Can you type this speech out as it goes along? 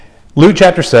Luke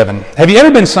chapter 7. Have you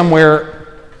ever been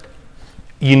somewhere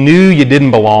you knew you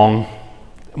didn't belong?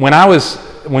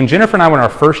 When Jennifer and I were in our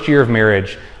first year of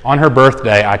marriage, on her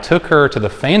birthday, I took her to the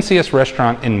fanciest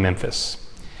restaurant in Memphis,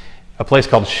 a place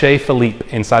called Chez Philippe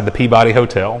inside the Peabody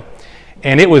Hotel.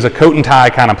 And it was a coat and tie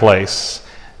kind of place.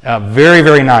 Very,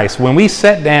 very nice. When we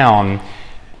sat down,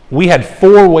 we had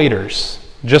 4 waiters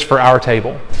just for our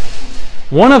table.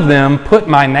 One of them put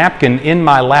my napkin in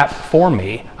my lap for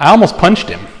me. I almost punched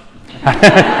him.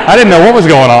 I didn't know what was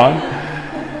going on.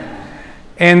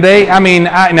 And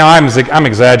I'm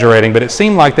exaggerating, but it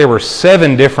seemed like there were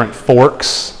 7 different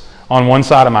forks on one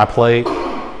side of my plate.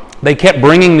 They kept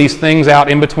bringing these things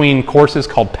out in between courses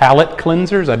called palate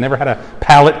cleansers. I'd never had a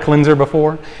palate cleanser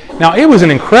before. Now, it was an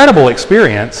incredible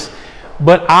experience,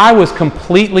 but I was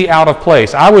completely out of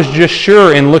place. I was just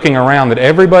sure in looking around that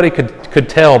everybody could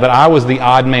tell that I was the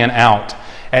odd man out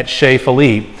at Chez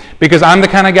Philippe. Because I'm the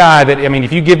kind of guy that,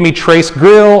 if you give me Trace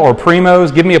Grill or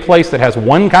Primo's, give me a place that has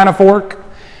one kind of fork,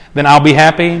 then I'll be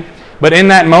happy. But in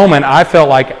that moment, I felt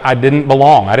like I didn't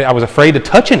belong. I was afraid to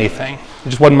touch anything. It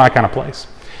just wasn't my kind of place.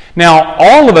 Now,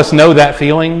 all of us know that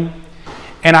feeling,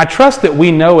 and I trust that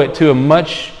we know it to a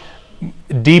much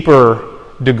deeper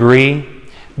degree,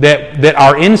 that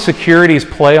our insecurities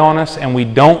play on us and we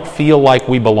don't feel like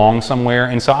we belong somewhere.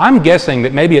 And so I'm guessing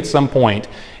that maybe at some point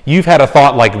you've had a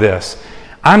thought like this: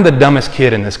 I'm the dumbest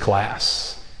kid in this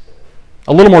class.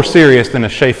 A little more serious than a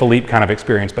Chez Philippe kind of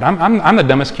experience, but I'm the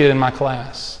dumbest kid in my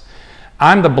class.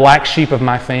 I'm the black sheep of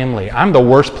my family. I'm the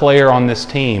worst player on this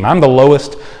team. I'm the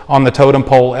lowest on the totem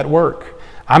pole at work.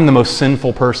 I'm the most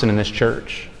sinful person in this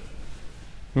church.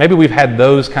 Maybe we've had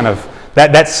those kind of,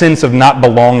 that sense of not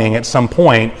belonging at some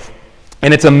point,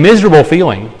 and it's a miserable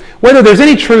feeling. Whether there's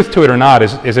any truth to it or not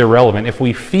is irrelevant. If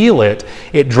we feel it,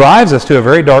 it drives us to a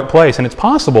very dark place, and it's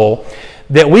possible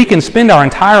that we can spend our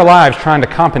entire lives trying to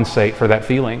compensate for that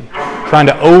feeling, trying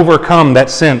to overcome that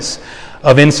sense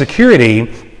of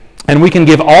insecurity, and we can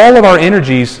give all of our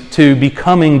energies to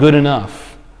becoming good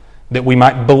enough, that we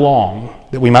might belong,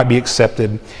 that we might be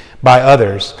accepted by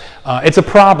others. It's a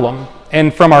problem,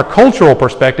 and from our cultural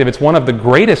perspective, it's one of the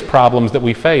greatest problems that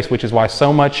we face, which is why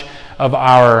so much of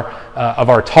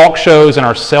our talk shows and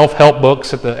our self-help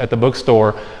books at the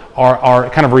bookstore are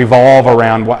kind of revolve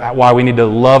around why we need to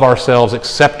love ourselves,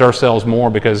 accept ourselves more,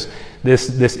 because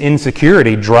this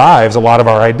insecurity drives a lot of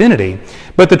our identity.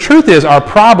 But the truth is, our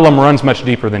problem runs much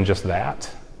deeper than just that.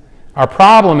 Our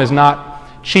problem is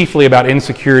not chiefly about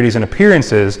insecurities and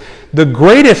appearances. The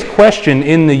greatest question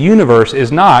in the universe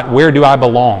is not, where do I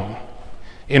belong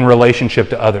in relationship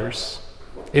to others?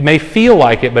 It may feel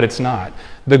like it, but it's not.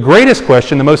 The greatest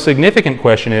question, the most significant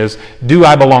question is, do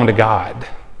I belong to God?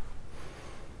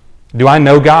 Do I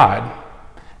know God?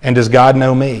 And does God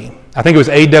know me? I think it was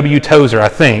A.W. Tozer,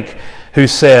 who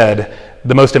said,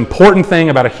 the most important thing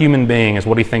about a human being is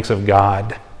what he thinks of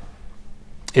God.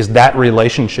 Is that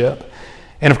relationship?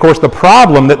 And of course, the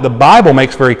problem that the Bible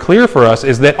makes very clear for us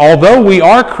is that although we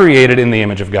are created in the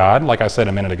image of God, like I said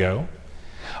a minute ago,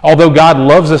 although God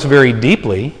loves us very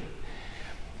deeply,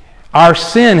 our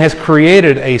sin has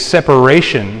created a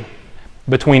separation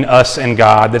between us and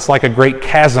God that's like a great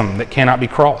chasm that cannot be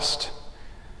crossed.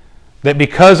 That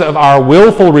because of our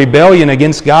willful rebellion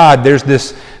against God, there's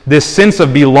this sense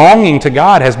of belonging to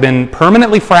God has been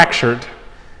permanently fractured,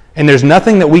 and there's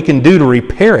nothing that we can do to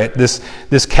repair it,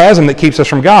 this chasm that keeps us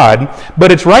from God.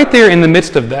 But it's right there in the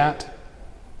midst of that.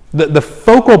 The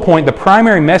focal point, the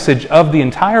primary message of the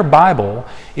entire Bible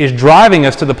is driving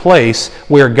us to the place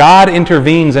where God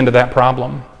intervenes into that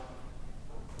problem.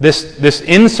 This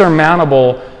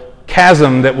insurmountable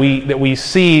chasm that we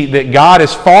see, that God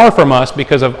is far from us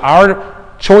because of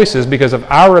our choices, because of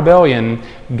our rebellion.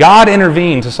 God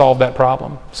intervened to solve that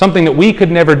problem. Something that we could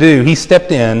never do. He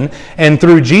stepped in, and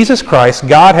through Jesus Christ,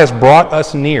 God has brought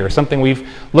us near. Something we've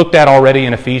looked at already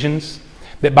in Ephesians,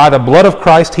 that by the blood of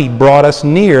Christ He brought us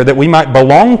near, that we might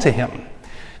belong to Him,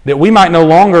 that we might no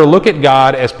longer look at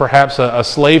God as perhaps a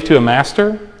slave to a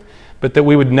master, but that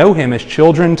we would know Him as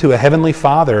children to a heavenly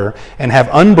Father and have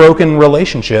unbroken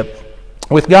relationship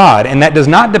with God. And that does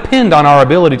not depend on our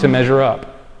ability to measure up.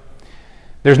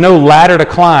 There's no ladder to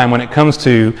climb when it comes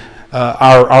to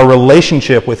our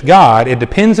relationship with God. It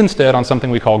depends instead on something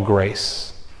we call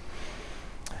grace.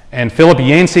 And Philip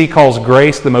Yancey calls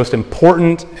grace the most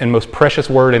important and most precious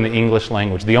word in the English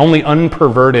language. The only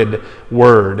unperverted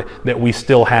word that we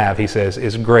still have, he says,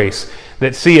 is grace.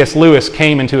 That C.S. Lewis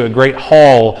came into a great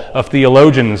hall of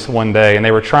theologians one day, and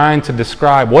they were trying to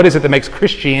describe what is it that makes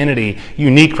Christianity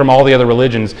unique from all the other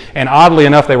religions. And oddly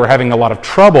enough, they were having a lot of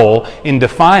trouble in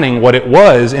defining what it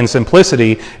was in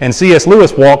simplicity. And C.S.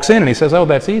 Lewis walks in and he says, oh,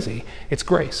 that's easy. It's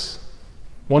grace.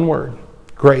 One word,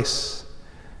 grace.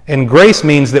 And grace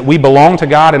means that we belong to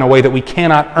God in a way that we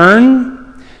cannot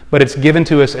earn, but it's given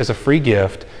to us as a free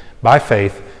gift by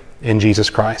faith in Jesus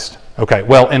Christ. Okay,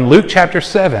 well, in Luke chapter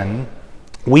 7,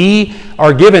 we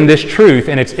are given this truth,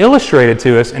 and it's illustrated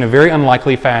to us in a very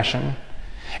unlikely fashion.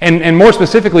 And more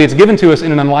specifically, it's given to us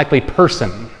in an unlikely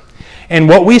person. And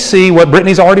what we see, what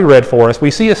Brittany's already read for us,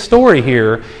 we see a story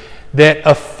here that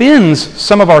offends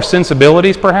some of our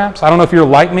sensibilities, perhaps. I don't know if you're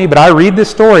like me, but I read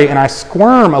this story and I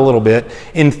squirm a little bit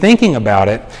in thinking about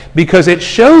it because it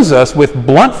shows us with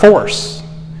blunt force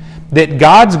that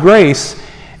God's grace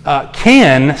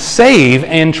can save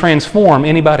and transform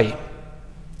anybody.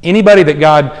 Anybody that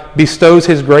God bestows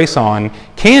His grace on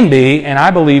can be, and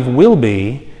I believe will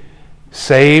be,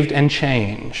 saved and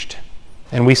changed.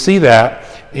 And we see that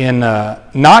in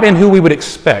not in who we would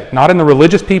expect, not in the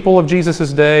religious people of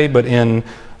Jesus' day, but in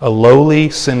a lowly,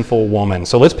 sinful woman.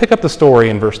 So let's pick up the story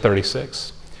in verse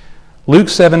 36. Luke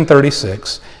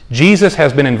 7:36. Jesus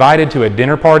has been invited to a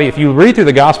dinner party. If you read through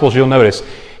the Gospels, you'll notice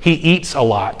He eats a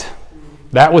lot.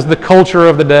 That was the culture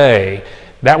of the day.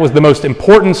 That was the most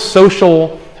important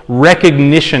social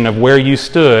recognition of where you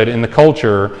stood in the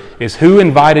culture, is who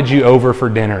invited you over for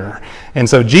dinner. And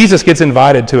so Jesus gets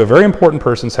invited to a very important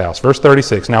person's house. Verse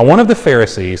 36. Now one of the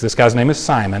Pharisees, this guy's name is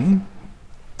Simon,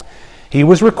 he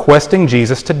was requesting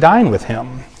Jesus to dine with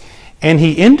him. And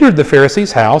he entered the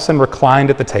Pharisee's house and reclined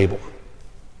at the table.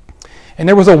 And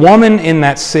there was a woman in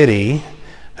that city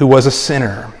who was a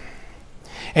sinner.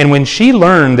 And when she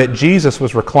learned that Jesus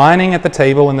was reclining at the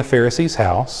table in the Pharisee's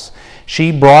house,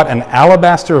 she brought an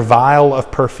alabaster vial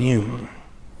of perfume.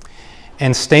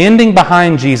 And standing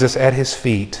behind Jesus at his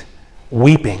feet,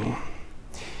 weeping,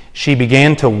 she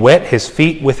began to wet his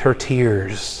feet with her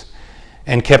tears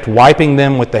and kept wiping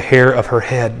them with the hair of her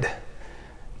head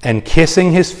and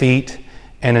kissing his feet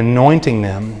and anointing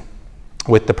them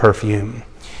with the perfume.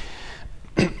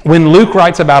 When Luke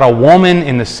writes about a woman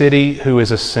in the city who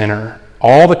is a sinner,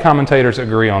 all the commentators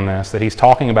agree on this, that he's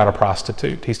talking about a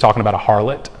prostitute. He's talking about a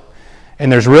harlot.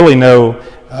 And there's really no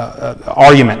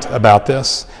argument about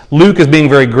this. Luke is being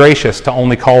very gracious to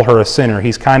only call her a sinner.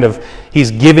 He's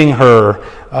giving her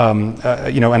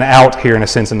an out here in a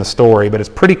sense in the story, but it's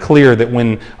pretty clear that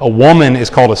when a woman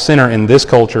is called a sinner in this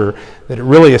culture, that it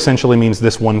really essentially means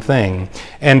this one thing.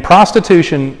 And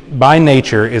prostitution by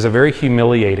nature is a very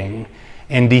humiliating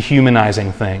and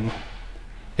dehumanizing thing.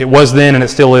 It was then and it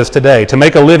still is today. To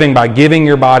make a living by giving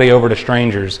your body over to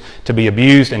strangers, to be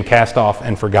abused and cast off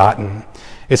and forgotten.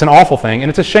 It's an awful thing, and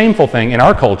it's a shameful thing in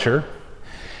our culture.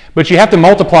 But you have to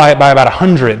multiply it by about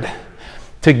 100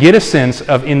 to get a sense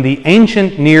of, in the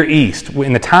ancient Near East,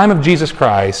 in the time of Jesus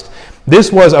Christ,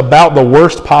 this was about the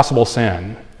worst possible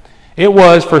sin. It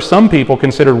was, for some people,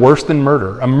 considered worse than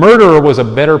murder. A murderer was a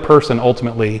better person,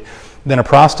 ultimately, than a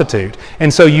prostitute.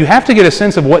 And so you have to get a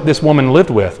sense of what this woman lived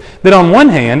with. That on one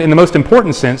hand, in the most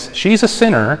important sense, she's a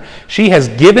sinner. She has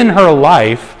given her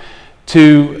life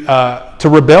to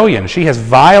rebellion. She has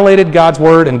violated God's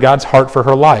word and God's heart for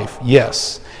her life.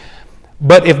 Yes.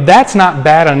 But if that's not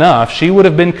bad enough, she would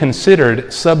have been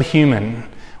considered subhuman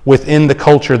within the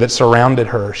culture that surrounded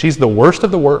her. She's the worst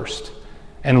of the worst.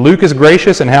 And Luke is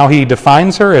gracious in how he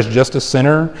defines her as just a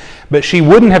sinner, but she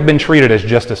wouldn't have been treated as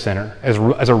just a sinner, as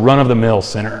a run-of-the-mill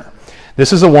sinner.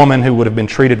 This is a woman who would have been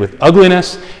treated with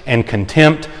ugliness and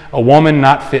contempt, a woman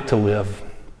not fit to live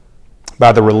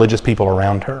by the religious people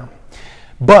around her.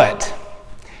 But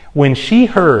when she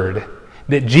heard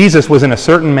that Jesus was in a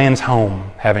certain man's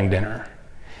home having dinner,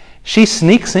 she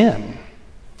sneaks in.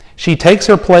 She takes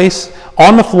her place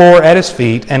on the floor at his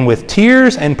feet, and with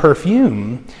tears and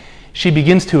perfume, she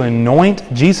begins to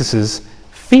anoint Jesus'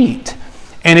 feet.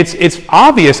 And it's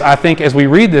obvious, I think, as we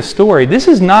read this story, this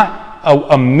is not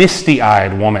a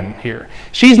misty-eyed woman here.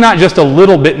 She's not just a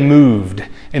little bit moved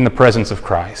in the presence of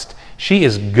Christ. She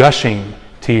is gushing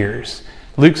tears.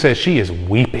 Luke says she is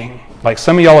weeping, like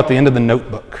some of y'all at the end of The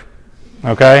Notebook,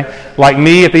 okay? Like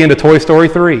me at the end of Toy Story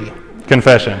 3,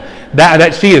 confession.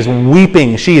 That she is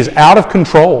weeping. She is out of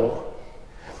control.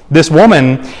 This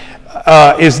woman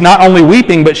is not only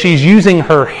weeping, but she's using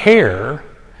her hair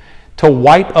to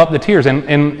wipe up the tears. And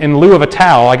in lieu of a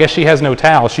towel, I guess she has no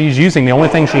towel, she's using the only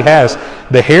thing she has,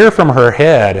 the hair from her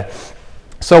head,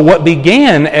 So what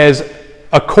began as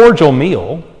a cordial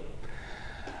meal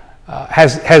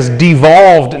has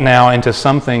devolved now into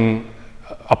something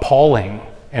appalling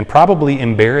and probably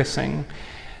embarrassing.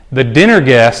 The dinner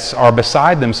guests are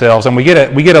beside themselves, and we get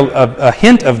a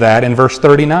hint of that in verse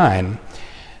 39.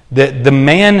 That the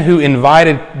man who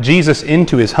invited Jesus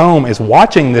into his home is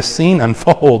watching this scene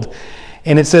unfold.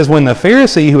 And it says, when the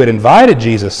Pharisee who had invited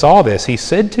Jesus saw this, he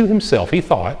said to himself, he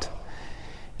thought,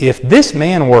 if this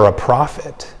man were a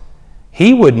prophet,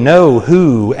 he would know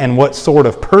who and what sort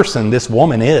of person this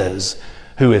woman is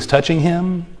who is touching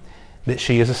him, that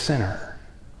she is a sinner.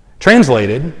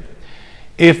 Translated,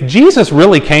 if Jesus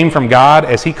really came from God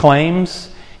as he claims,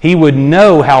 he would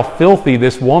know how filthy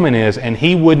this woman is, and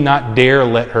he would not dare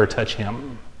let her touch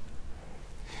him.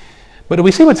 But do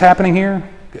we see what's happening here?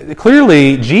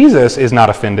 Clearly, Jesus is not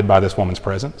offended by this woman's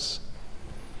presence.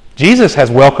 Jesus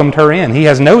has welcomed her in. He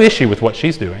has no issue with what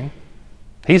she's doing.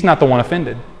 He's not the one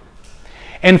offended.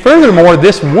 And furthermore,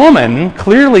 this woman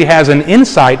clearly has an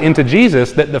insight into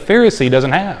Jesus that the Pharisee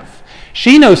doesn't have.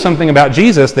 She knows something about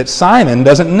Jesus that Simon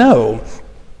doesn't know,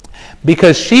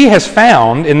 because she has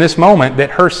found in this moment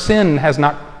that her sin has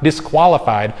not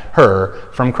disqualified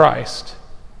her from Christ.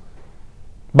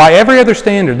 By every other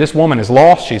standard, this woman is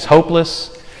lost. She's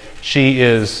hopeless. She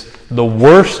is the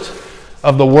worst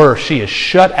of the worst. She is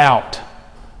shut out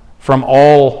from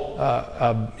all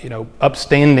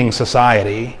upstanding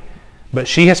society. But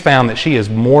she has found that she is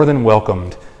more than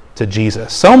welcomed to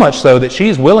Jesus. So much so that she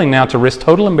is willing now to risk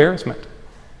total embarrassment.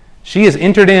 She has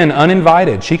entered in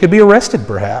uninvited. She could be arrested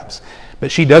perhaps,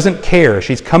 but she doesn't care.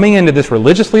 She's coming into this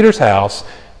religious leader's house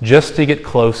just to get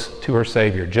close to her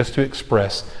Savior, just to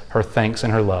express her thanks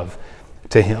and her love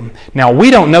to him. Now, we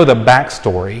don't know the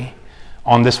backstory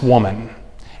on this woman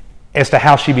as to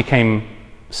how she became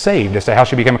saved, as to how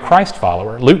she became a Christ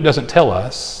follower. Luke doesn't tell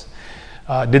us.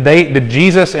 Did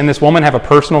Jesus and this woman have a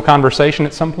personal conversation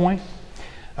at some point?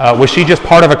 Was she just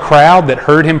part of a crowd that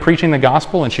heard him preaching the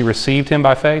gospel and she received him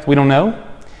by faith? We don't know.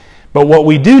 But what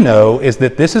we do know is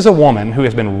that this is a woman who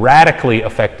has been radically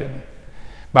affected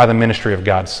by the ministry of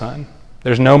God's Son.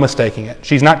 There's no mistaking it.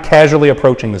 She's not casually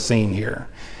approaching the scene here.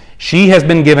 She has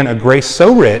been given a grace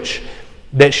so rich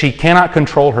that she cannot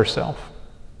control herself.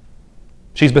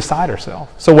 She's beside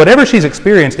herself. So whatever she's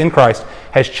experienced in Christ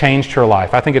has changed her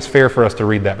life. I think it's fair for us to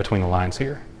read that between the lines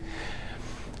here.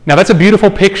 Now that's a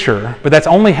beautiful picture, but that's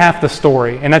only half the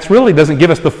story, and that really doesn't give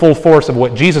us the full force of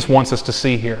what Jesus wants us to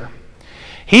see here.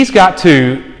 He's got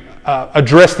to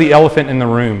address the elephant in the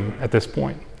room at this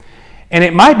point. And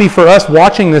it might be for us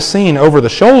watching this scene over the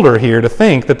shoulder here to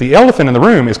think that the elephant in the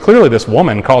room is clearly this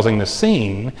woman causing this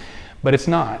scene, but it's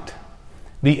not.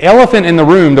 The elephant in the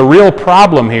room, the real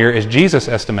problem here, as Jesus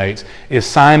estimates, is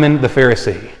Simon the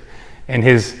Pharisee and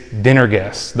his dinner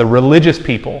guests, the religious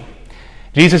people.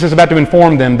 Jesus is about to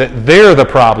inform them that they're the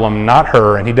problem, not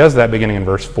her, and he does that beginning in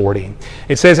verse 40.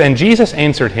 It says, and Jesus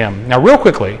answered him. Now real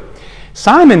quickly,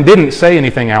 Simon didn't say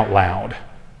anything out loud.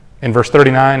 In verse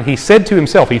 39, he said to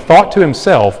himself, he thought to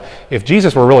himself, if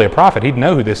Jesus were really a prophet, he'd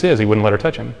know who this is. He wouldn't let her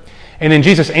touch him. And then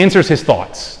Jesus answers his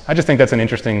thoughts. I just think that's an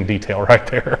interesting detail right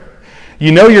there.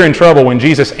 You know you're in trouble when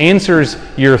Jesus answers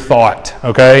your thought,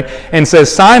 okay? And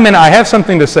says, Simon, I have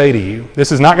something to say to you.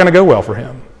 This is not going to go well for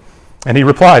him. And he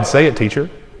replied, say it,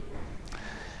 teacher.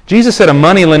 Jesus said a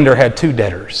moneylender had two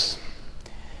debtors.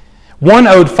 One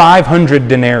owed 500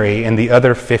 denarii and the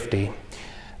other 50.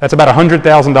 That's about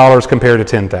 $100,000 compared to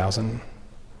 10,000.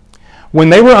 When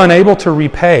they were unable to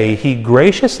repay, he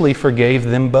graciously forgave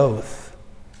them both.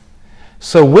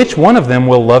 So which one of them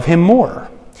will love him more?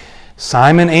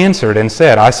 Simon answered and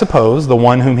said, I suppose the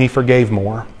one whom he forgave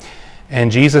more.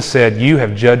 And Jesus said, you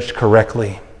have judged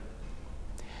correctly.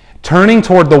 Turning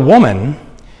toward the woman,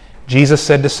 Jesus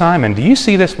said to Simon, do you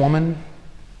see this woman?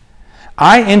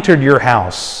 I entered your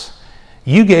house.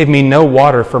 You gave me no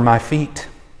water for my feet,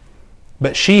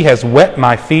 but she has wet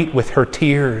my feet with her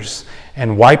tears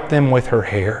and wiped them with her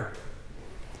hair.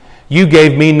 You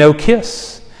gave me no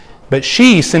kiss, but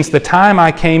she, since the time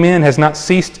I came in, has not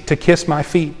ceased to kiss my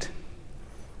feet.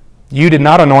 You did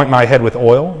not anoint my head with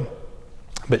oil,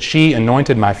 but she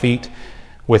anointed my feet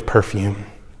with perfume.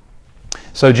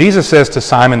 So Jesus says to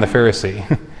Simon the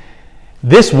Pharisee,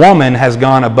 this woman has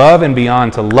gone above and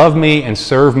beyond to love me and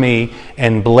serve me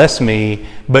and bless me,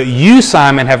 but you,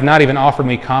 Simon, have not even offered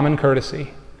me common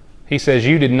courtesy. He says,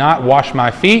 you did not wash my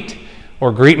feet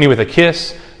or greet me with a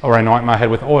kiss or anoint my head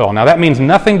with oil. Now that means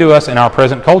nothing to us in our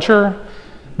present culture,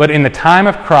 but in the time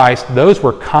of Christ, those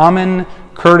were common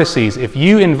courtesies. If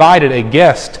you invited a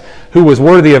guest who was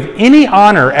worthy of any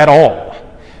honor at all,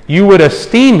 you would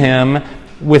esteem him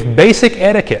with basic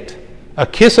etiquette, a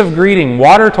kiss of greeting,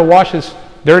 water to wash his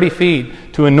dirty feet,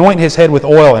 to anoint his head with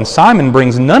oil. And Simon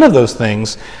brings none of those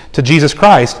things to Jesus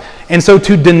Christ. And so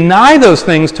to deny those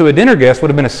things to a dinner guest would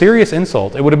have been a serious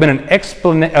insult. It would have been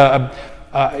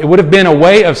it would have been a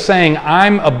way of saying,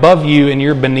 I'm above you and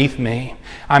you're beneath me.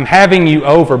 I'm having you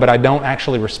over, but I don't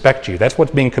actually respect you. That's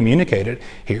what's being communicated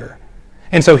here.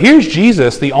 And so here's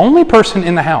Jesus, the only person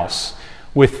in the house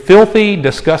with filthy,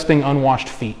 disgusting, unwashed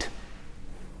feet.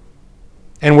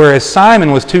 And whereas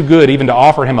Simon was too good even to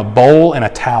offer him a bowl and a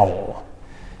towel,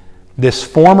 this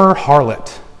former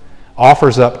harlot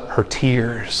offers up her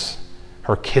tears,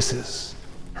 her kisses,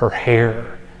 her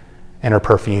hair, and her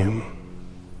perfume.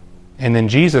 And then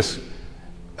Jesus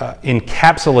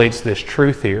encapsulates this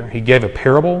truth here. He gave a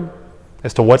parable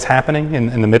as to what's happening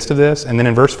in the midst of this. And then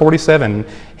in verse 47,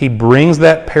 he brings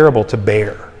that parable to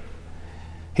bear.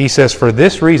 He says, for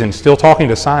this reason, still talking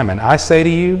to Simon, I say to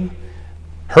you,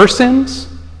 her sins,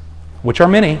 which are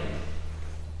many,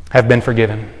 have been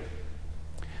forgiven,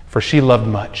 for she loved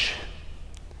much.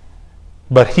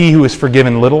 But he who is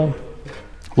forgiven little,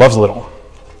 loves little.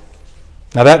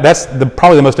 Now that's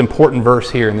probably the most important verse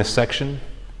here in this section.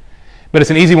 But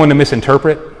it's an easy one to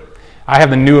misinterpret. I have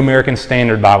the New American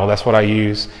Standard Bible. That's what I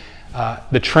use.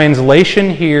 The translation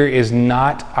here is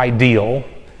not ideal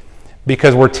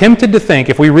because we're tempted to think,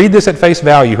 if we read this at face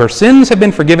value, her sins have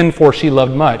been forgiven for she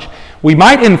loved much, we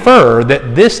might infer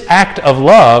that this act of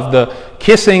love, the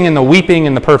kissing and the weeping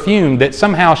and the perfume, that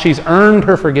somehow she's earned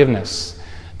her forgiveness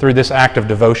through this act of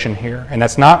devotion here. And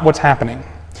that's not what's happening.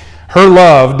 Her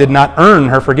love did not earn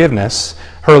her forgiveness.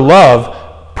 Her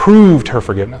love proved her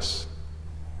forgiveness.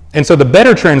 And so the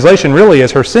better translation really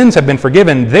is, her sins have been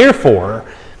forgiven, therefore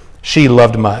she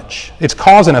loved much. It's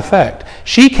cause and effect.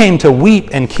 She came to weep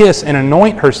and kiss and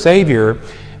anoint her Savior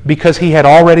because he had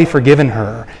already forgiven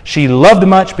her. She loved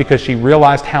much because she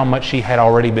realized how much she had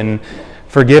already been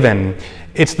forgiven.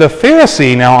 It's the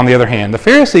Pharisee now, on the other hand, the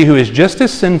Pharisee who is just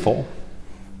as sinful.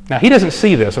 Now, he doesn't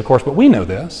see this, of course, but we know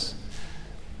this.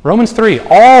 Romans 3,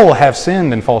 all have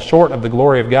sinned and fall short of the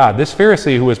glory of God. This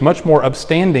Pharisee, who was much more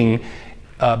upstanding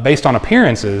based on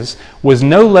appearances, was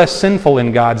no less sinful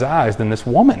in God's eyes than this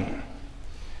woman.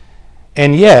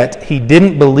 And yet, he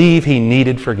didn't believe he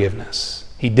needed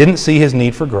forgiveness. He didn't see his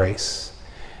need for grace.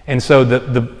 And so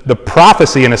the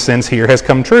prophecy, in a sense, here has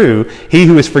come true. He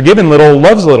who is forgiven little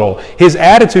loves little. His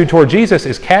attitude toward Jesus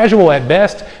is casual at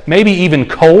best, maybe even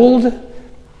cold.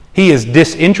 He is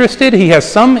disinterested. He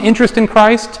has some interest in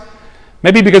Christ.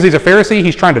 Maybe because he's a Pharisee,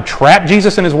 he's trying to trap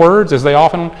Jesus in his words, as they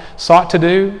often sought to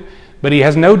do. But he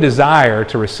has no desire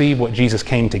to receive what Jesus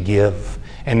came to give.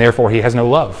 And therefore, he has no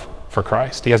love for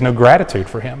Christ. He has no gratitude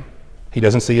for him. He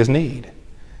doesn't see his need.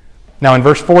 Now, in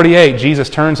verse 48, Jesus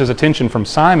turns his attention from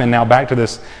Simon now back to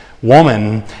this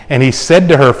woman. And he said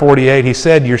to her, 48, he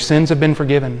said, your sins have been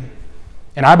forgiven.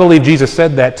 And I believe Jesus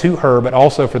said that to her, but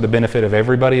also for the benefit of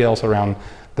everybody else around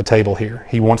the table here.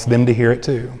 He wants them to hear it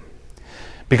too.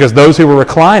 Because those who were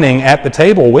reclining at the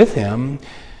table with him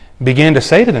began to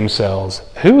say to themselves,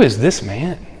 who is this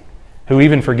man who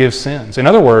even forgives sins? In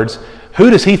other words,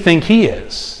 who does he think he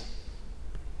is?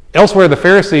 Elsewhere, the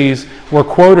Pharisees were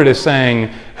quoted as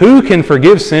saying, who can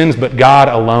forgive sins but God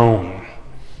alone?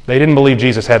 They didn't believe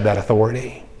Jesus had that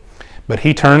authority. But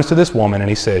he turns to this woman and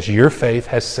he says, your faith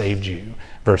has saved you.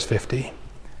 Verse 50,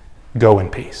 go in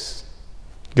peace.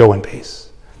 Go in peace.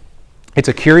 It's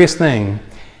a curious thing.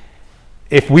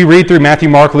 If we read through Matthew,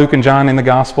 Mark, Luke, and John in the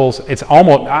Gospels, it's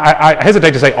almost, I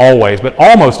hesitate to say always, but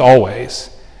almost always,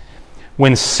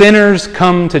 when sinners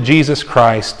come to Jesus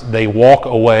Christ, they walk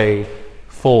away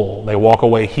full. They walk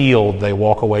away healed. They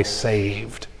walk away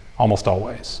saved. Almost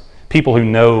always. People who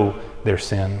know their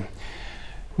sin.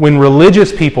 When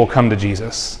religious people come to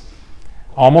Jesus,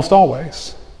 almost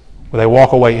always, they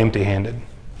walk away empty-handed.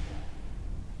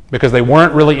 Because they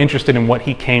weren't really interested in what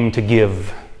he came to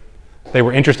give. They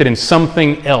were interested in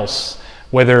something else,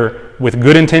 whether with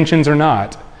good intentions or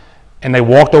not. And they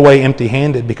walked away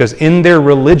empty-handed because in their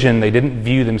religion, they didn't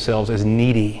view themselves as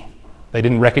needy. They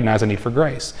didn't recognize a need for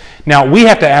grace. Now, we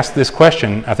have to ask this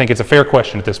question. I think it's a fair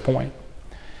question at this point.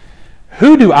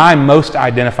 Who do I most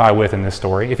identify with in this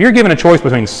story? If you're given a choice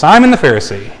between Simon the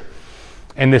Pharisee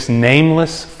and this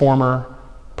nameless former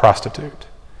prostitute,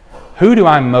 who do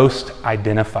I most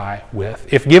identify with?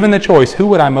 If given the choice, who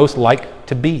would I most like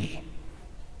to be?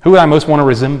 Who would I most want to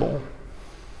resemble?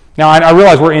 Now, I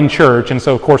realize we're in church, and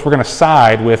so, of course, we're going to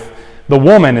side with the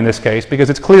woman in this case because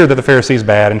it's clear that the Pharisee is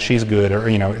bad and she's good,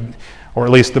 or at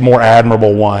least the more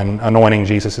admirable one anointing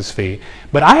Jesus' feet.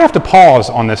 But I have to pause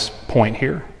on this point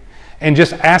here and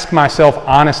just ask myself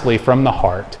honestly from the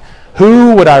heart,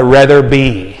 who would I rather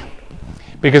be?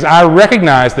 Because I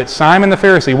recognize that Simon the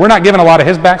Pharisee, we're not given a lot of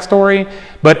his backstory,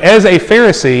 but as a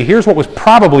Pharisee, here's what was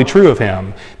probably true of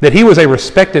him, that he was a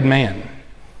respected man.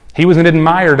 He was an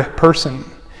admired person.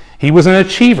 He was an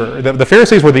achiever. The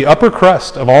Pharisees were the upper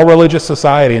crust of all religious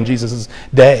society in Jesus'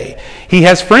 day. He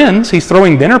has friends. He's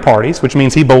throwing dinner parties, which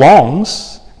means he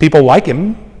belongs. People like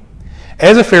him.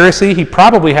 As a Pharisee, he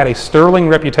probably had a sterling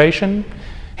reputation.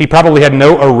 He probably had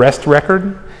no arrest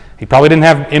record. He probably didn't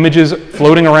have images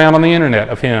floating around on the internet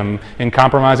of him in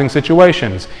compromising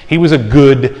situations. He was a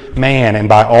good man, and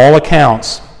by all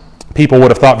accounts, people would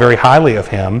have thought very highly of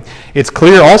him. It's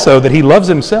clear also that he loves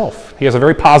himself. He has a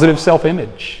very positive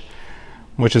self-image,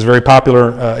 which is very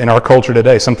popular in our culture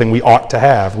today, something we ought to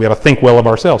have. We ought to think well of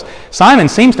ourselves. Simon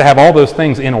seems to have all those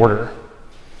things in order.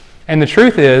 And the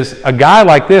truth is, a guy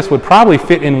like this would probably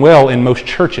fit in well in most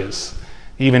churches,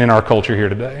 even in our culture here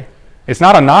today. It's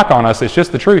not a knock on us, it's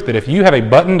just the truth that if you have a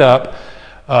buttoned up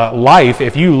life,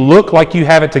 if you look like you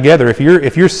have it together, if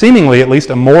you're seemingly at least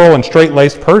a moral and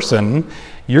straight-laced person,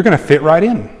 you're going to fit right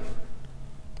in.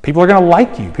 People are going to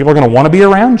like you. People are going to want to be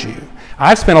around you.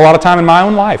 I've spent a lot of time in my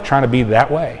own life trying to be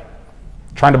that way,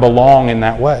 trying to belong in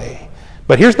that way.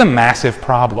 But here's the massive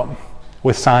problem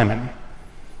with Simon,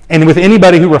 and with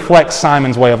anybody who reflects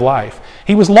Simon's way of life.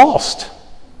 He was lost.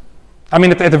 I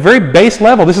mean, at the very base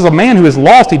level, this is a man who is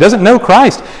lost. He doesn't know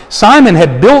Christ. Simon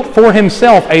had built for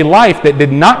himself a life that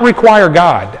did not require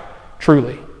God,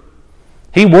 truly.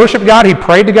 He worshiped God. He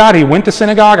prayed to God. He went to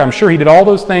synagogue. I'm sure he did all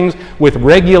those things with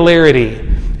regularity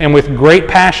and with great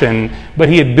passion, but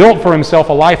he had built for himself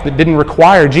a life that didn't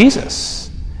require Jesus.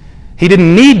 He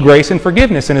didn't need grace and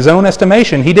forgiveness in his own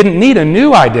estimation. He didn't need a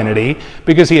new identity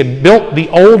because he had built the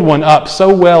old one up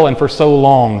so well and for so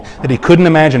long that he couldn't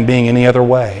imagine being any other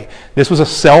way. This was a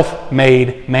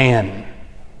self-made man.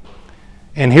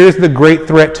 And here's the great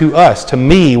threat to us, to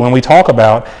me, when we talk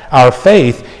about our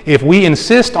faith. If we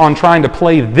insist on trying to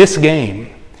play this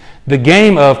game, the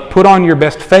game of put on your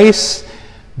best face,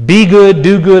 be good,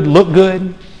 do good, look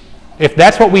good, if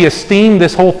that's what we esteem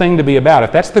this whole thing to be about,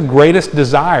 if that's the greatest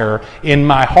desire in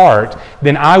my heart,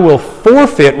 then I will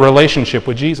forfeit relationship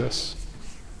with Jesus.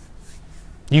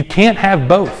 You can't have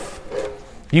both.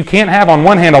 You can't have, on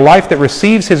one hand, a life that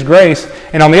receives His grace,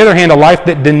 and on the other hand, a life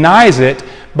that denies it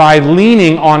by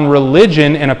leaning on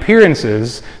religion and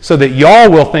appearances so that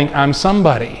y'all will think I'm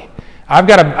somebody. I've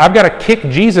got to kick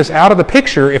Jesus out of the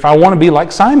picture if I want to be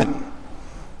like Simon.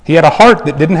 He had a heart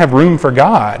that didn't have room for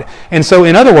God. And so,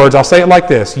 in other words, I'll say it like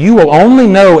this. You will only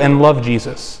know and love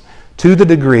Jesus to the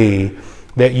degree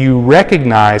that you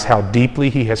recognize how deeply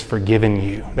He has forgiven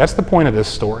you. That's the point of this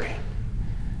story.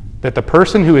 That the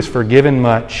person who is forgiven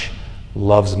much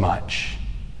loves much.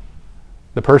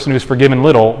 The person who is forgiven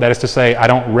little, that is to say, I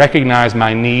don't recognize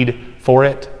my need for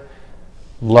it,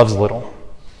 loves little.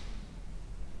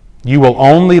 You will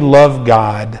only love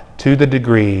God to the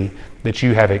degree that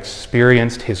you have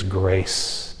experienced His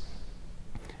grace.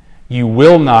 You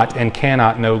will not and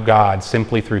cannot know God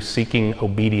simply through seeking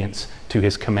obedience to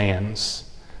His commands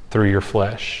through your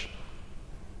flesh.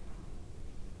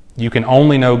 You can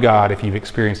only know God if you've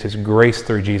experienced His grace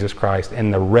through Jesus Christ,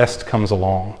 and the rest comes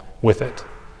along with it.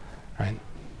 Right?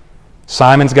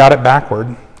 Simon's got it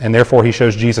backward, and therefore he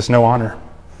shows Jesus no honor.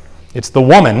 It's the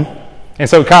woman. And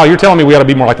so, Kyle, you're telling me we ought to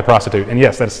be more like the prostitute. And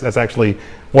yes, that's actually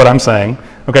what I'm saying.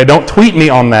 Okay, don't tweet me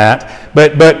on that.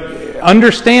 But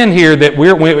understand here that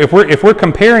if we're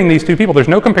comparing these two people, there's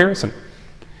no comparison.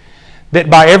 That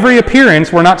by every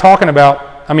appearance, we're not talking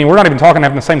about, we're not even talking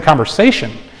having the same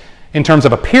conversation in terms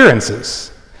of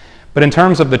appearances, but in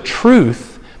terms of the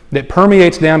truth that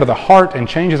permeates down to the heart and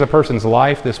changes a person's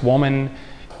life. This woman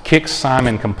kicks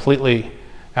Simon completely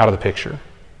out of the picture.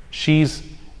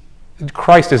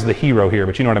 Christ is the hero here,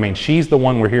 but you know what I mean. She's the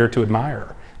one we're here to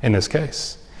admire in this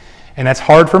case. And that's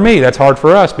hard for me. That's hard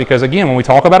for us because, again, when we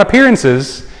talk about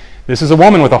appearances, this is a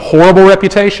woman with a horrible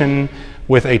reputation,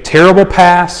 with a terrible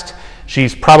past.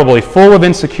 She's probably full of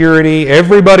insecurity.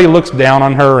 Everybody looks down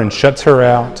on her and shuts her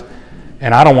out.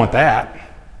 And I don't want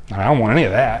that. I don't want any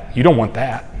of that. You don't want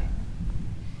that.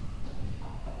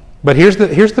 But here's the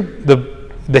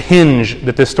hinge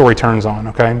that this story turns on,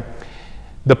 okay?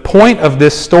 The point of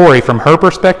this story from her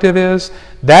perspective is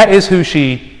that is who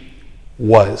she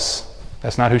was.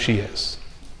 That's not who she is.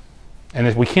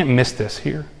 And we can't miss this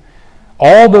here.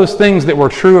 All those things that were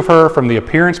true of her from the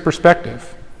appearance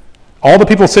perspective, all the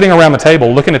people sitting around the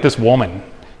table looking at this woman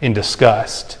in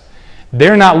disgust,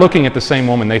 they're not looking at the same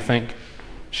woman they think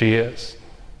she is.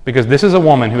 Because this is a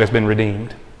woman who has been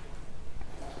redeemed.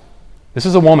 This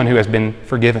is a woman who has been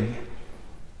forgiven.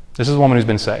 This is a woman who's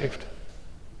been saved.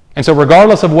 And so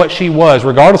regardless of what she was,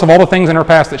 regardless of all the things in her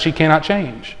past that she cannot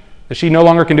change, that she no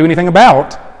longer can do anything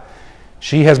about.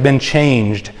 She has been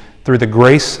changed through the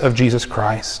grace of Jesus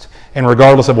Christ. And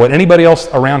regardless of what anybody else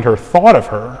around her thought of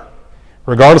her,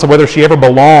 regardless of whether she ever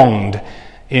belonged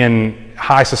in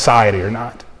high society or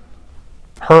not,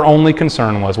 her only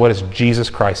concern was, what does Jesus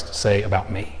Christ say about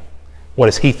me? What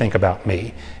does he think about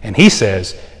me? And he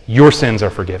says, your sins are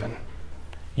forgiven.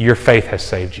 Your faith has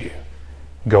saved you.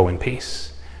 Go in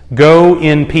peace. Go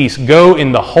in peace. Go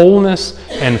in the wholeness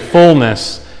and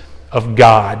fullness of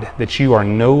God, that you are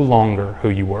no longer who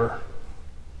you were.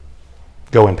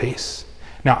 Go in peace.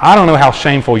 Now, I don't know how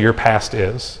shameful your past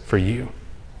is for you.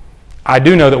 I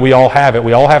do know that we all have it.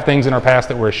 We all have things in our past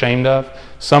that we're ashamed of,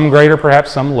 some greater,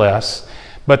 perhaps some less.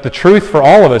 But the truth for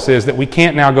all of us is that we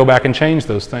can't now go back and change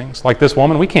those things. Like this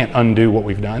woman, we can't undo what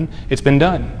we've done. It's been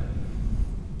done.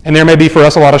 And there may be for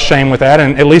us a lot of shame with that,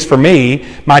 and at least for me,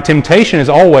 my temptation is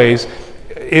always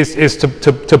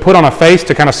to put on a face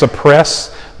to kind of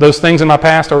suppress those things in my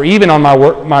past, or even on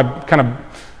my kind of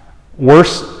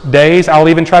worst days, I'll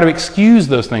even try to excuse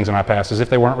those things in my past as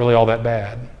if they weren't really all that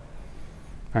bad.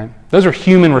 Right? Those are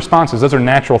human responses. Those are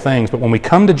natural things. But when we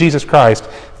come to Jesus Christ,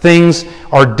 things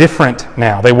are different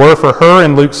now. They were for her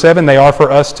in Luke 7. They are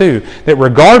for us too. That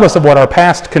regardless of what our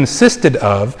past consisted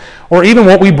of, or even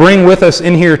what we bring with us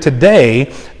in here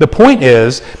today, the point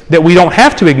is that we don't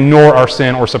have to ignore our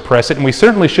sin or suppress it, and we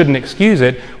certainly shouldn't excuse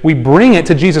it. We bring it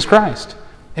to Jesus Christ.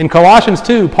 In Colossians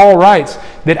 2, Paul writes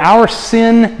that our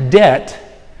sin debt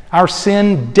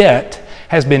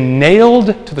has been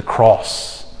nailed to the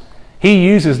cross. He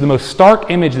uses the most stark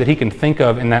image that he can think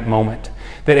of in that moment.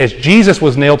 That as Jesus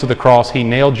was nailed to the cross, he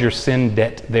nailed your sin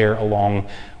debt there along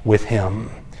with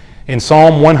him. In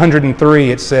Psalm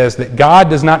 103, it says that God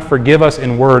does not forgive us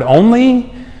in word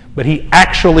only, but he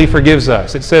actually forgives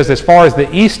us. It says, as far as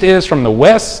the east is from the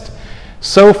west,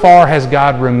 so far has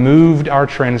God removed our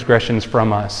transgressions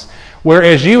from us.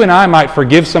 Whereas you and I might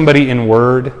forgive somebody in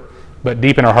word, but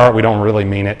deep in our heart we don't really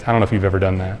mean it. I don't know if you've ever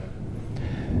done that.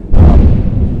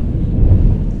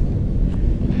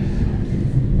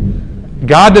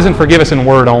 God doesn't forgive us in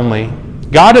word only.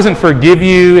 God doesn't forgive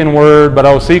you in word,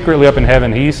 but secretly up in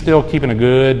heaven, he's still keeping a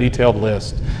good detailed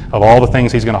list of all the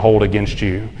things he's going to hold against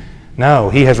you. No,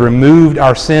 he has removed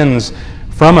our sins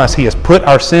from us. He has put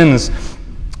our sins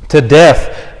to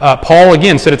death. Paul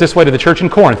again said it this way to the church in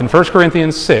Corinth in 1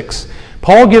 Corinthians 6.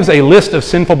 Paul gives a list of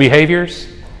sinful behaviors,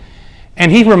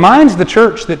 and he reminds the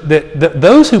church that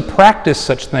those who practice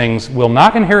such things will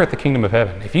not inherit the kingdom of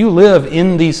heaven. If you live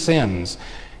in these sins,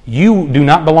 you do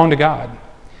not belong to God.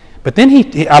 But then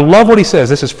I love what he says.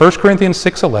 This is 1 Corinthians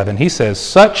 6:11. He says,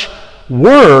 such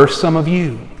were some of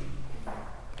you.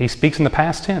 He speaks in the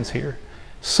past tense here.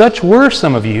 Such were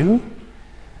some of you,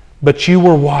 but you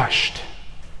were washed.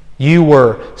 You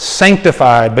were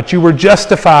sanctified, but you were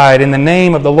justified in the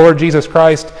name of the Lord Jesus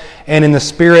Christ and in the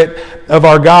Spirit of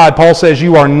our God. Paul says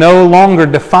you are no longer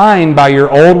defined by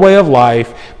your old way of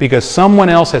life because someone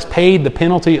else has paid the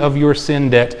penalty of your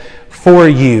sin debt for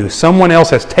you. Someone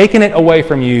else has taken it away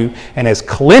from you and has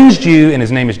cleansed you, and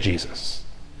his name is Jesus.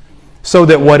 So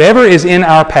that whatever is in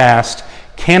our past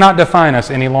cannot define us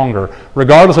any longer.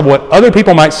 Regardless of what other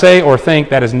people might say or think,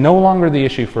 that is no longer the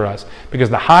issue for us,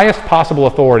 because the highest possible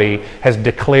authority has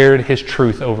declared his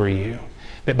truth over you.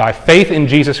 That by faith in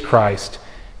Jesus Christ,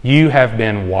 you have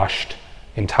been washed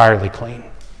entirely clean.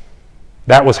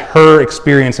 That was her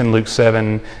experience in Luke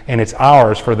 7, and it's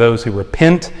ours for those who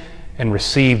repent and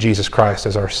receive Jesus Christ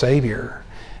as our Savior.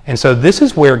 And so this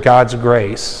is where God's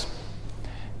grace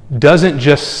doesn't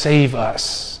just save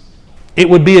us. It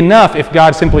would be enough if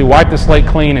God simply wiped the slate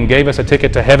clean and gave us a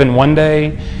ticket to heaven one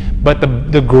day. But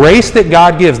the grace that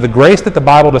God gives, the grace that the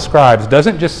Bible describes,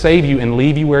 doesn't just save you and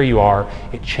leave you where you are.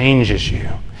 It changes you.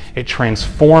 It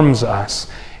transforms us.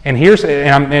 And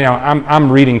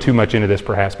I'm reading too much into this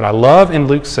perhaps, but I love in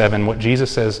Luke 7 what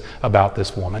Jesus says about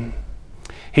this woman.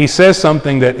 He says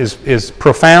something that is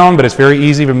profound, but it's very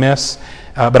easy to miss.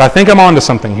 But I think I'm on to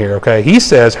something here, okay? He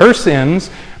says her sins,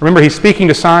 remember he's speaking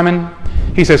to Simon,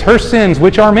 he says her sins,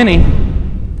 which are many,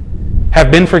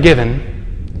 have been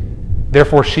forgiven.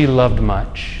 Therefore she loved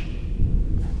much.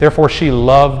 Therefore she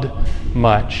loved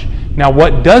much. Now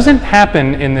what doesn't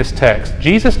happen in this text,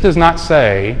 Jesus does not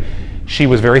say she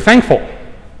was very thankful,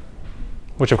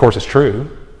 which of course is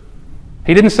true.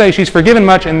 He didn't say she's forgiven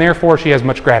much and therefore she has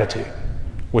much gratitude,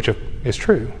 which is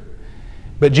true.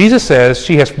 But Jesus says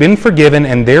she has been forgiven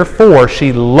and therefore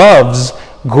she loves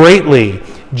greatly.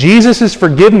 Jesus'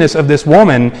 forgiveness of this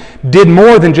woman did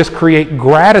more than just create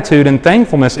gratitude and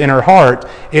thankfulness in her heart.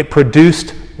 It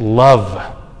produced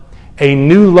love. A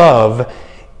new love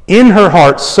in her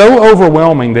heart so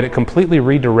overwhelming that it completely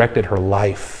redirected her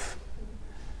life.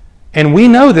 And we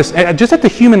know this, just at the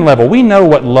human level, we know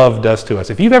what love does to us.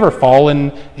 If you've ever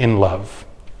fallen in love,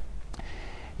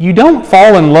 you don't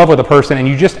fall in love with a person and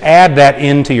you just add that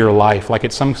into your life like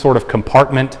it's some sort of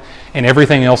compartment and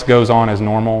everything else goes on as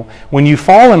normal. When you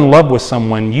fall in love with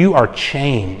someone, you are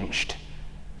changed.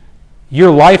 Your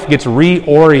life gets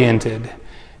reoriented.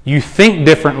 You think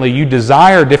differently. You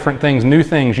desire different things, new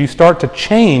things. You start to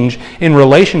change in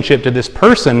relationship to this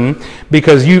person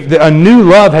because a new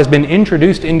love has been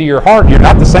introduced into your heart. You're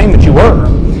not the same that you were.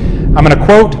 I'm going to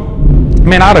quote,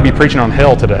 man, I ought to be preaching on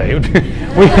hell today.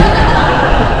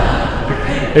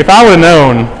 If I would have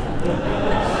known,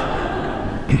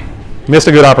 missed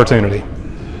a good opportunity.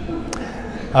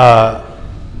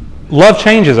 Love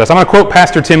changes us. I'm going to quote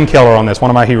Pastor Tim Keller on this,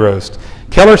 one of my heroes.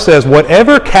 Keller says,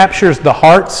 whatever captures the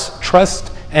heart's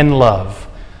trust and love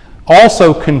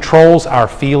also controls our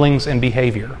feelings and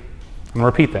behavior. I'm going to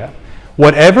repeat that.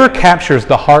 Whatever captures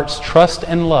the heart's trust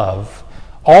and love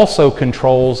also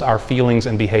controls our feelings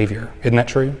and behavior. Isn't that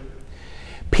true?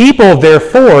 People,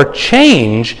 therefore,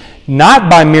 change not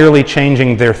by merely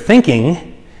changing their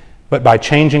thinking, but by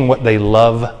changing what they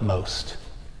love most.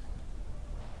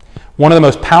 One of the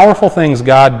most powerful things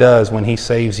God does when He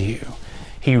saves you,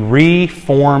 He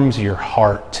reforms your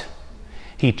heart.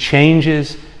 He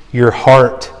changes your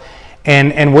heart.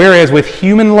 And whereas with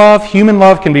human love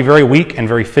can be very weak and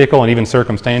very fickle and even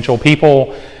circumstantial.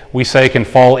 People, we say, can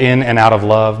fall in and out of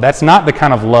love. That's not the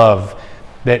kind of love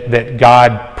that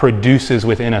God produces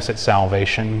within us at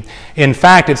salvation. In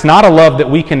fact, it's not a love that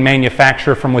we can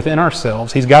manufacture from within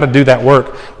ourselves. He's got to do that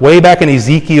work. Way back in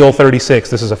Ezekiel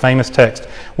 36, this is a famous text,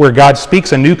 where God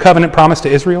speaks a new covenant promise to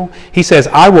Israel. He says,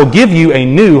 I will give you a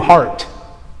new heart.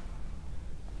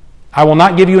 I will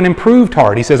not give you an improved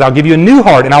heart. He says, I'll give you a new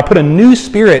heart, and I'll put a new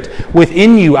spirit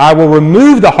within you. I will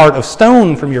remove the heart of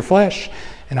stone from your flesh,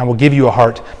 and I will give you a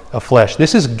heart of flesh.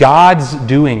 This is God's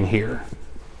doing here.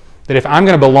 That if I'm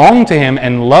going to belong to Him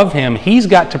and love Him, He's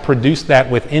got to produce that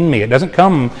within me. It doesn't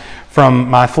come from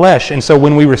my flesh. And so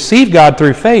when we receive God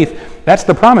through faith, that's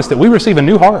the promise, that we receive a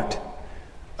new heart.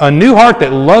 A new heart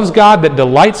that loves God, that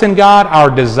delights in God. Our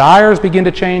desires begin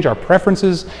to change. Our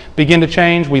preferences begin to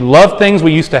change. We love things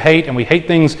we used to hate, and we hate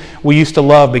things we used to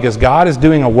love because God is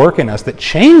doing a work in us that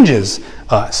changes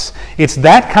us. It's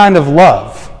that kind of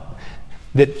love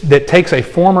that takes a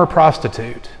former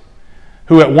prostitute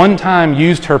who at one time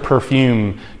used her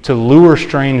perfume to lure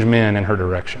strange men in her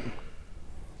direction,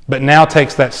 but now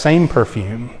takes that same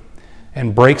perfume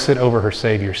and breaks it over her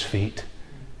Savior's feet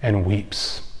and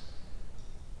weeps.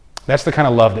 That's the kind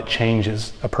of love that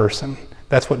changes a person.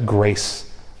 That's what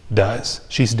grace does.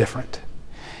 She's different.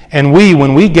 And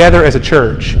when we gather as a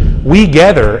church, we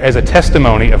gather as a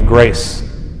testimony of grace,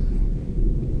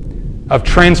 of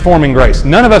transforming grace.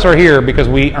 None of us are here because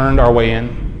we earned our way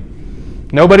in.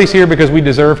 Nobody's here because we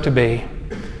deserve to be.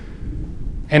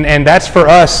 And that's for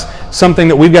us something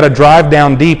that we've got to drive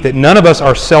down deep, that none of us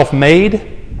are self-made,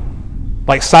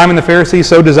 like Simon the Pharisee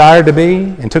so desired to be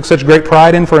and took such great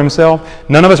pride in for himself.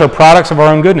 None of us are products of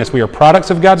our own goodness. We are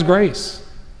products of God's grace.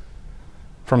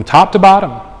 From top to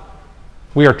bottom.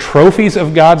 We are trophies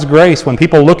of God's grace. When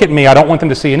people look at me, I don't want them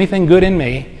to see anything good in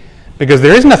me, because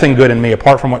there is nothing good in me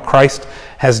apart from what Christ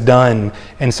has done.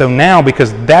 And so now,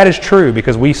 because that is true,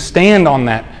 because we stand on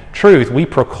that truth, we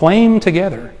proclaim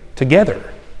together,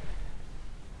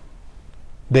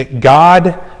 that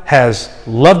God has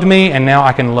loved me, and now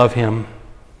I can love Him.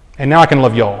 And now I can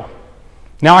love y'all.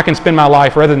 Now I can spend my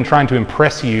life, rather than trying to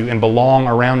impress you and belong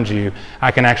around you, I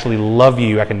can actually love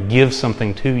you. I can give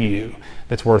something to you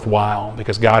that's worthwhile,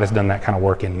 because God has done that kind of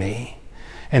work in me.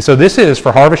 And so this is,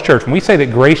 for Harvest Church, when we say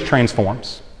that grace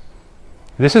transforms,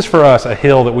 this is for us a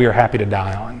hill that we are happy to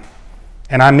die on.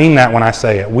 And I mean that when I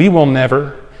say it. We will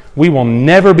never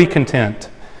be content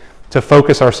to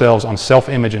focus ourselves on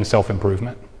self-image and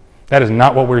self-improvement. That is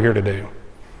not what we're here to do.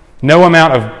 No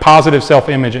amount of positive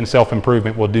self-image and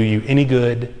self-improvement will do you any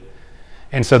good.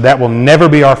 And so that will never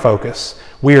be our focus.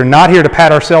 We are not here to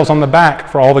pat ourselves on the back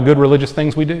for all the good religious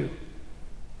things we do.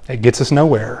 It gets us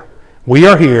nowhere. We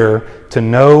are here to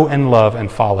know and love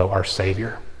and follow our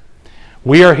Savior.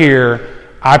 We are here,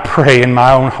 I pray in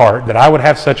my own heart, that I would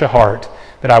have such a heart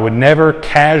that I would never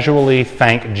casually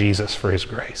thank Jesus for His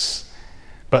grace,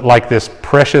 but like this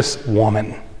precious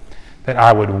woman, that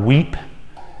I would weep.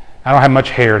 I don't have much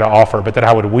hair to offer, but that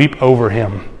I would weep over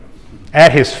Him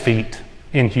at His feet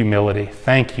in humility.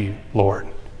 Thank you, Lord,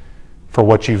 for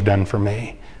what you've done for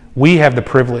me. We have the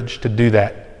privilege to do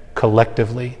that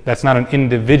collectively. That's not an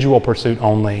individual pursuit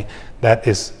only. That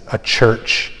is a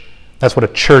church. That's what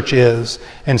a church is.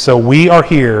 And so we are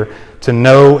here to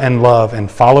know and love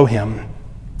and follow Him.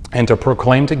 and to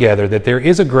proclaim together that there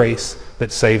is a grace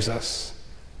that saves us.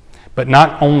 But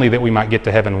not only that we might get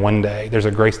to heaven one day, there's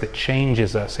a grace that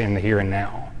changes us in the here and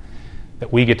now,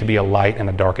 that we get to be a light in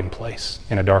a darkened place,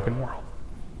 in a darkened world.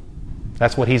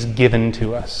 That's what he's given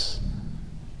to us,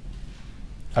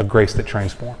 a grace that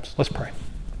transforms. Let's pray.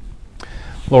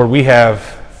 Lord, we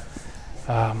have,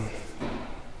 I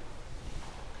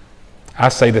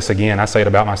say this again, I say it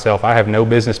about myself, I have no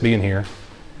business being here,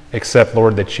 except,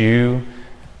 Lord, that you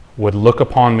would look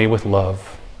upon me with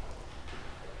love,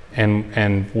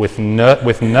 and with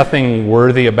nothing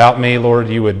worthy about me, Lord,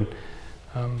 you would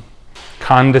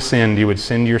condescend, you would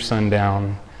send your Son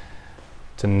down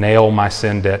to nail my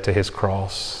sin debt to his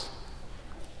cross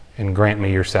and grant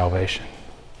me your salvation.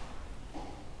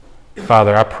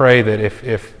 Father, I pray that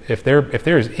if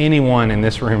there is anyone in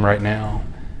this room right now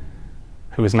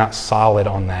who is not solid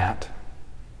on that,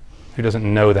 who doesn't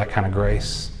know that kind of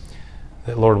grace,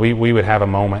 that, Lord, we would have a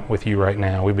moment with you right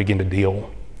now. We begin to deal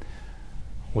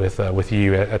with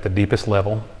you at the deepest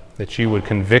level, that you would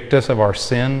convict us of our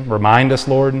sin, remind us,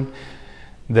 Lord,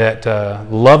 that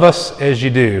love us as you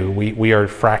do, we are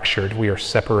fractured, we are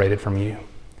separated from you,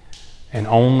 and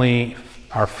only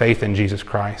our faith in Jesus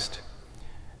Christ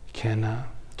can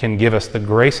give us the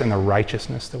grace and the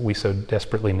righteousness that we so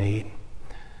desperately need.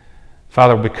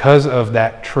 Father, because of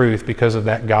that truth, because of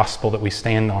that gospel that we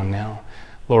stand on now,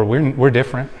 Lord, we're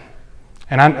different.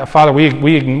 And Father,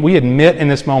 we admit in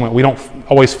this moment we don't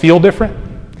always feel different.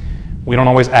 We don't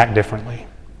always act differently.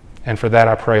 And for that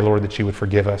I pray, Lord, that you would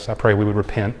forgive us. I pray we would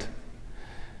repent.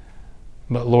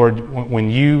 But Lord,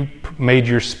 when you made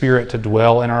your Spirit to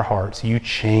dwell in our hearts, you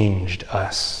changed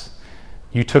us.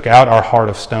 You took out our heart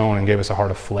of stone and gave us a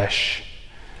heart of flesh.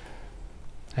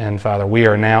 And Father, we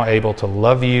are now able to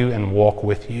love you and walk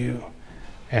with you.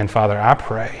 And Father,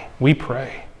 we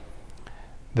pray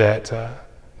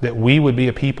that we would be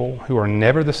a people who are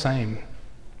never the same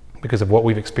because of what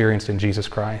we've experienced in Jesus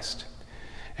Christ.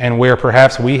 And where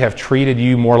perhaps we have treated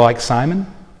you more like Simon,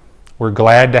 we're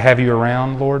glad to have you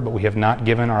around, Lord, but we have not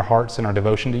given our hearts and our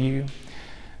devotion to you.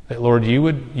 That, Lord, you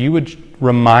would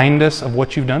remind us of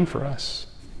what you've done for us.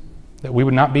 That we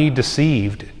would not be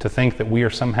deceived to think that we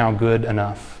are somehow good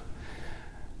enough,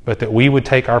 but that we would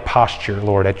take our posture,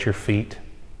 Lord, at your feet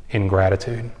in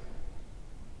gratitude.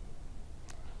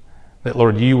 That,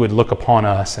 Lord, you would look upon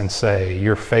us and say,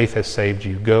 your faith has saved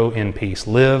you. Go in peace.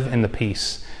 Live in the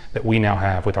peace that we now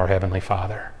have with our Heavenly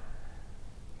Father,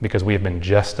 because we have been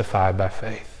justified by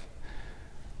faith.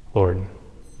 Lord,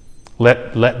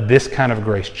 let this kind of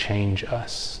grace change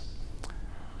us.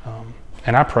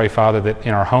 And I pray, Father, that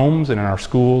in our homes and in our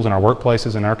schools and our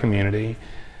workplaces and our community,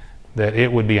 that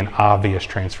it would be an obvious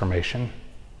transformation.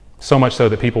 So much so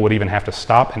that people would even have to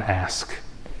stop and ask,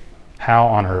 how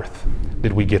on earth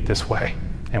did we get this way?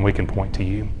 And we can point to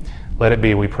you. Let it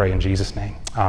be, we pray in Jesus' name.